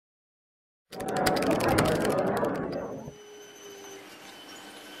Hello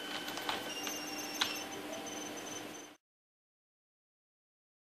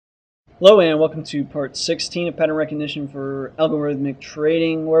and welcome to part 16 of pattern recognition for algorithmic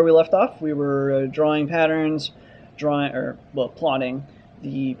trading. Where we left off, we were drawing patterns, plotting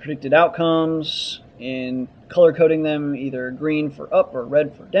the predicted outcomes and color coding them, either green for up or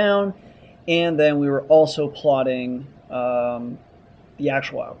red for down, and then we were also plotting the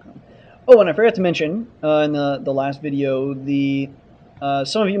actual outcome. Oh, and I forgot to mention in the last video,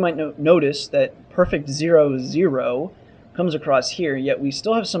 some of you might notice that perfect 0, 0 comes across here, yet we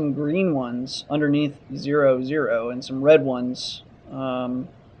still have some green ones underneath 0, 0 and some red ones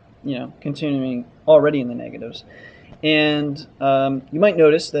continuing already in the negatives. And you might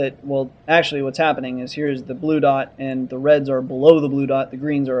notice that, well, actually what's happening is here's the blue dot and the reds are below the blue dot, the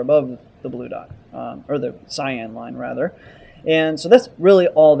greens are above the blue dot, or the cyan line rather. And so that's really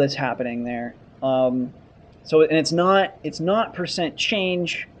all that's happening there. And it's not percent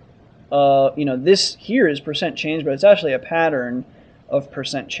change. This here is percent change, but it's actually a pattern of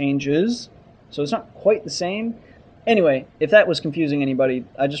percent changes, so it's not quite the same. Anyway, if that was confusing anybody,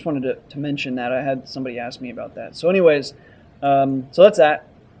 I just wanted to mention that. I had somebody ask me about that. So anyways, so that's that.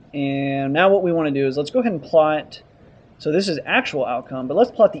 And now what we want to do is let's go ahead and plot. So this is actual outcome, but let's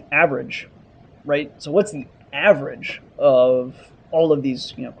plot the average, right? So what's the average of all of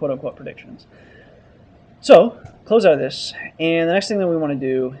these, quote-unquote predictions? So close out of this, and the next thing that we want to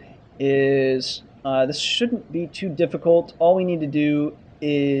do is, this shouldn't be too difficult. All we need to do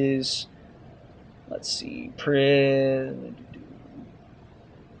is, let's see, so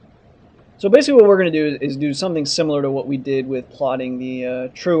basically what we're going to do is do something similar to what we did with plotting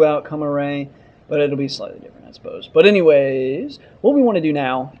the true outcome array, but it'll be slightly different, I suppose. But anyways, what we want to do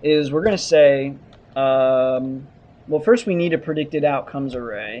now is we're going to say, well, first we need a predicted outcomes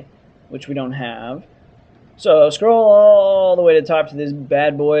array, which we don't have. So scroll all the way to the top to this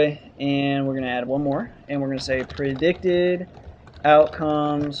bad boy, and we're going to add one more, and we're going to say predicted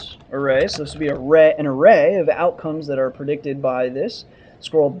outcomes array. So this will be an array of outcomes that are predicted by this.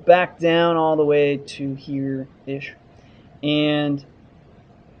 Scroll back down all the way to here-ish, and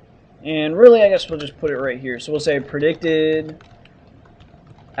really I guess we'll just put it right here. So we'll say predicted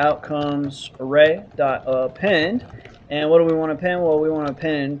outcomes array dot append, and what do we want to append? Well, we want to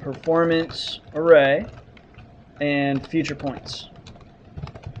append performance array and future points.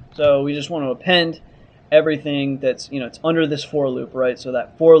 So we just want to append everything that's, it's under this for loop, right? So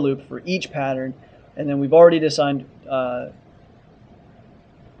that for loop for each pattern, and then we've already defined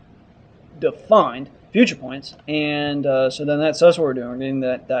future points, and so then that's what we're doing. We're getting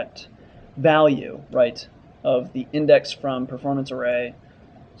that value, right, of the index from performance array.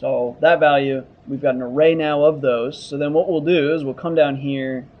 So that value, we've got an array now of those. So then what we'll do is we'll come down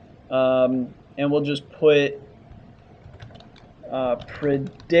here and we'll just put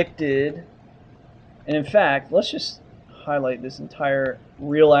predicted, and in fact, let's just highlight this entire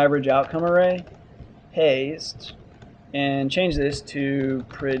real average outcome array, paste, and change this to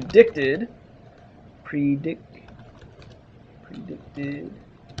predicted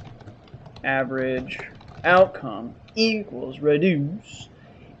average outcome equals reduce,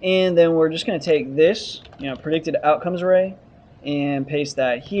 and then we're just going to take this, predicted outcomes array, and paste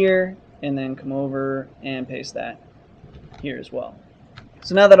that here, and then come over and paste that here as well.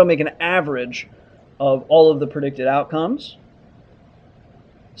 So now that'll make an average of all of the predicted outcomes,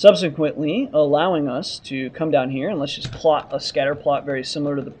 subsequently allowing us to come down here and let's just plot a scatter plot very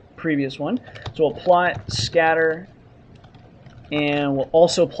similar to the previous one. So we'll plot scatter, and we'll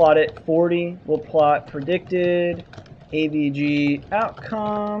also plot it 40. We'll plot predicted AVG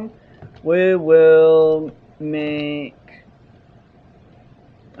outcome. We will make,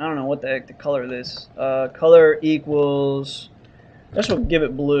 I don't know what the heck the color of this. Color equals, I guess we'll give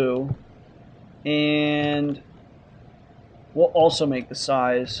it blue, and we'll also make the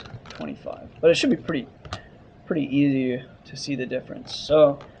size 25. But it should be pretty easy to see the difference.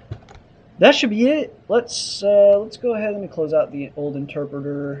 So that should be it. Let's go ahead and close out the old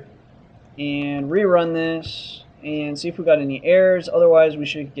interpreter and rerun this and see if we got any errors. Otherwise, we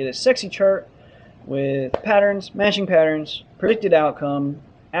should get a sexy chart with patterns, matching patterns, predicted outcome,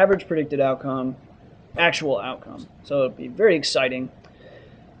 average predicted outcome, actual outcome. So it'll be very exciting.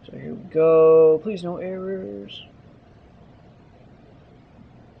 So here we go. Please no errors.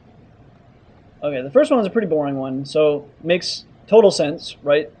 Okay, the first one is a pretty boring one, so makes total sense,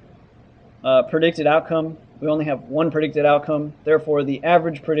 right? Predicted outcome. We only have one predicted outcome, therefore the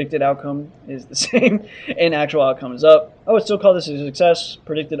average predicted outcome is the same, and actual outcome is up. I would still call this a success.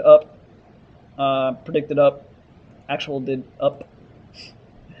 Predicted up, actual did up.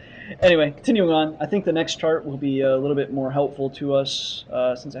 Anyway, continuing on, I think the next chart will be a little bit more helpful to us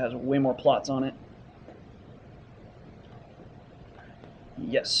since it has way more plots on it.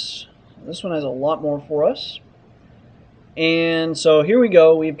 Yes, this one has a lot more for us. And so here we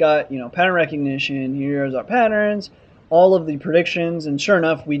go. We've got, pattern recognition. Here's our patterns, all of the predictions, and sure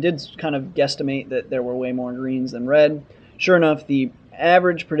enough, we did kind of guesstimate that there were way more greens than red. Sure enough, the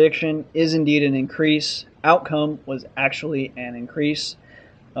average prediction is indeed an increase. Outcome was actually an increase.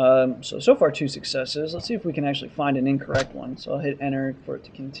 So far 2 successes. Let's see if we can actually find an incorrect one. So I'll hit enter for it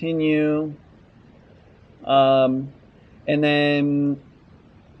to continue. And then,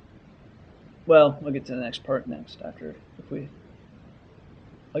 well, I'll get to the next part next after.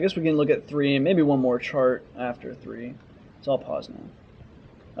 I guess we can look at 3 and maybe one more chart after 3. So I'll pause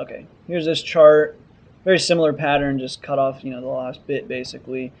now. Okay, here's this chart. Very similar pattern, just cut off, the last bit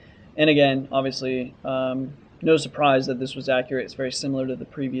basically. And again, obviously, no surprise that this was accurate. It's very similar to the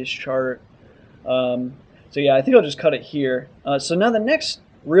previous chart. So yeah, I think I'll just cut it here. So now the next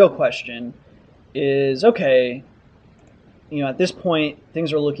real question is, okay, at this point,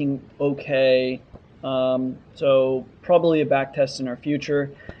 things are looking okay. So probably a back test in our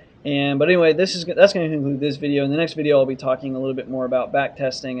future. But anyway, that's going to conclude this video. In the next video, I'll be talking a little bit more about back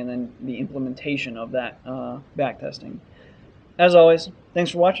testing and then the implementation of that back testing. As always,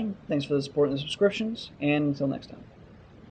 thanks for watching. Thanks for the support and the subscriptions. And until next time.